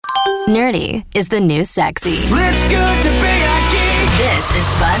Nerdy is the new sexy. It's good to be a geek. This is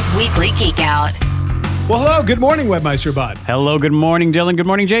Bud's Weekly Geek Out. Well, hello. Good morning, Webmeister Bud. Hello, good morning, Dylan. Good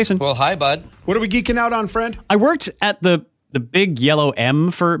morning, Jason. Well, hi, bud. What are we geeking out on, friend? I worked at the big yellow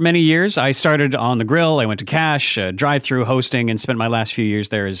M for many years. I started on the grill. I went to Cash, drive-through hosting, and spent my last few years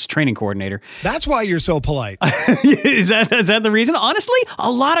there as training coordinator. That's why you're so polite. Is that the reason? Honestly,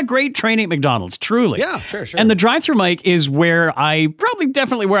 a lot of great training at McDonald's, truly. Yeah, sure. And the drive-through mic is where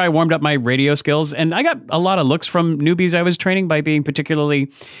definitely where I warmed up my radio skills, and I got a lot of looks from newbies I was training by being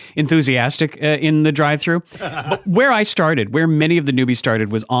particularly enthusiastic in the drive-through. But where I started, where many of the newbies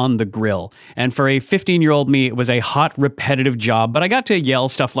started, was on the grill. And for a 15-year-old me, it was a hot, repetitive job, but I got to yell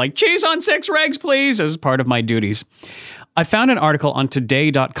stuff like, cheese on 6 regs, please, as part of my duties. I found an article on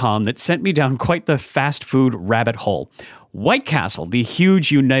today.com that sent me down quite the fast food rabbit hole. White Castle, the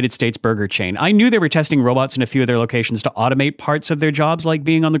huge United States burger chain. I knew they were testing robots in a few of their locations to automate parts of their jobs, like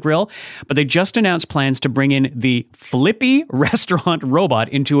being on the grill, but they just announced plans to bring in the Flippy restaurant robot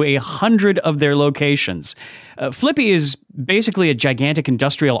into 100 of their locations. Flippy is basically a gigantic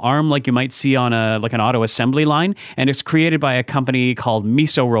industrial arm like you might see on an auto assembly line, and it's created by a company called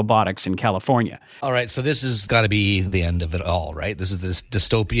Miso Robotics in California. All right, so this has got to be the end of it all, right? This is this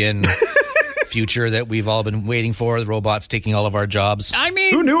dystopian future that we've all been waiting for, the robots taking all of our jobs. I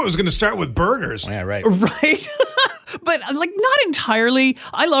mean, who knew it was going to start with burgers? Yeah, right. Right? But, not entirely.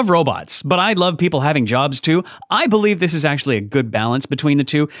 I love robots, but I love people having jobs, too. I believe this is actually a good balance between the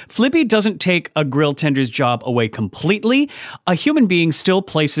two. Flippy doesn't take a grill tender's job away completely. A human being still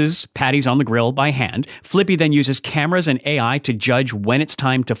places patties on the grill by hand. Flippy then uses cameras and AI to judge when it's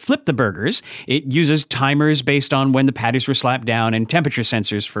time to flip the burgers. It uses timers based on when the patties were slapped down and temperature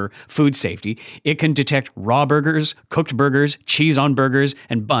sensors for food safety. It can detect raw burgers, cooked burgers, cheese on burgers,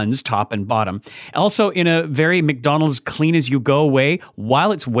 and buns, top and bottom. Also, in a very McDonald's clean-as-you-go way,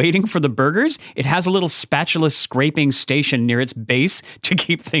 while it's waiting for the burgers, it has a little spatula scraping station near its base to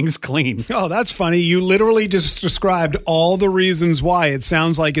keep things clean. Oh, that's funny. You literally just described all the reasons why it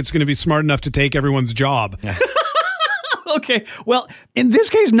sounds like it's going to be smart enough to take everyone's job. Okay, well, in this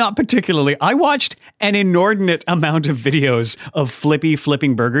case, not particularly. I watched an inordinate amount of videos of Flippy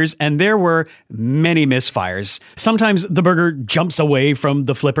flipping burgers, and there were many misfires. Sometimes the burger jumps away from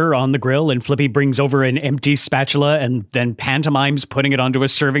the flipper on the grill, and Flippy brings over an empty spatula and then pantomimes putting it onto a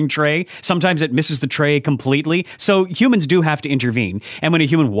serving tray. Sometimes it misses the tray completely, so humans do have to intervene. And when a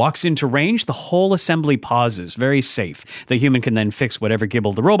human walks into range, the whole assembly pauses. Very safe. The human can then fix whatever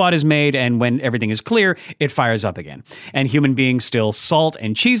gibble the robot has made, and when everything is clear, it fires up again. And human beings still salt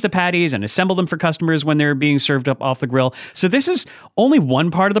and cheese the patties and assemble them for customers when they're being served up off the grill. So this is only one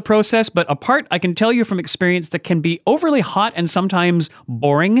part of the process, but a part I can tell you from experience that can be overly hot and sometimes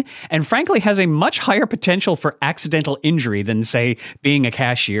boring, and frankly has a much higher potential for accidental injury than, say, being a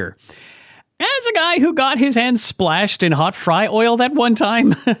cashier. As a guy who got his hands splashed in hot fry oil that one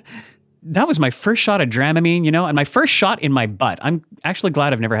time, that was my first shot of Dramamine, and my first shot in my butt. I'm actually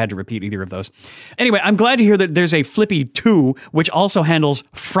glad I've never had to repeat either of those. Anyway, I'm glad to hear that there's a Flippy 2, which also handles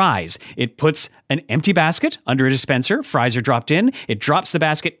fries. It puts an empty basket under a dispenser. Fries are dropped in. It drops the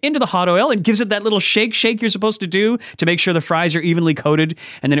basket into the hot oil and gives it that little shake you're supposed to do to make sure the fries are evenly coated.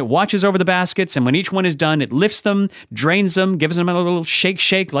 And then it watches over the baskets, and when each one is done, it lifts them, drains them, gives them a little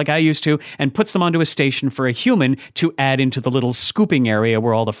shake like I used to, and puts them onto a station for a human to add into the little scooping area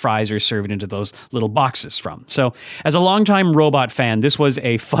where all the fries are served into those little boxes from. So, as a longtime robot fan, this was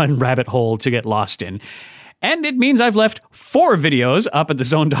a fun rabbit hole to get lost in. And it means I've left 4 videos up at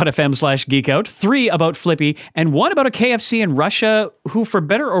thezone.fm/geekout, 3 about Flippy, and 1 about a KFC in Russia who, for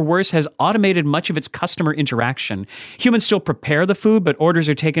better or worse, has automated much of its customer interaction. Humans still prepare the food, but orders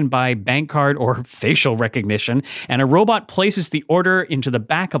are taken by bank card or facial recognition, and a robot places the order into the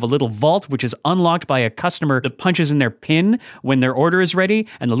back of a little vault, which is unlocked by a customer that punches in their PIN when their order is ready,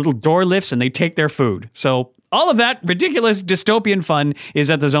 and the little door lifts and they take their food. So all of that ridiculous dystopian fun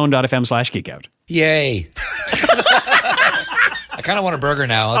is at thezone.fm/geekout. Yay. I kind of want a burger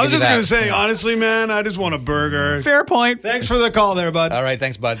now. I was just going to say, honestly, man, I just want a burger. Fair point. Thanks for the call there, bud. All right,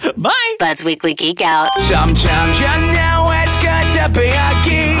 thanks, bud. Bye. Bud's Weekly Geek Out. Sometimes you know it's good to be a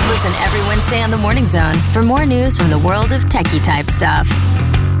geek. Listen every Wednesday on The Morning Zone for more news from the world of techie type stuff.